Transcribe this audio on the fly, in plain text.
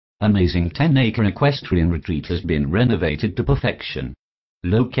amazing 10-acre equestrian retreat has been renovated to perfection.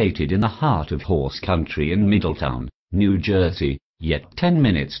 Located in the heart of horse country in Middletown, New Jersey, yet 10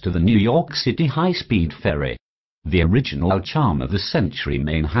 minutes to the New York City high-speed ferry. The original charm of the century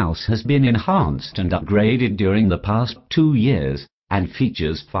main house has been enhanced and upgraded during the past 2 years, and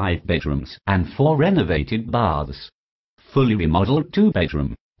features 5 bedrooms and 4 renovated baths. Fully remodeled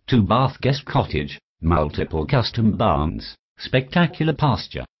 2-bedroom, 2-bath guest cottage, multiple custom barns, spectacular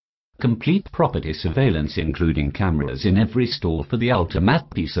pasture. Complete property surveillance including cameras in every stall for the ultimate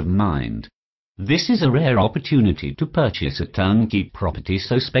peace of mind. This is a rare opportunity to purchase a turnkey property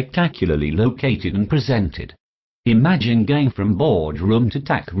so spectacularly located and presented. Imagine going from boardroom to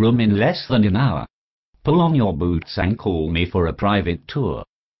tack room in less than an hour. Pull on your boots and call me for a private tour.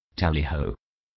 Tally ho.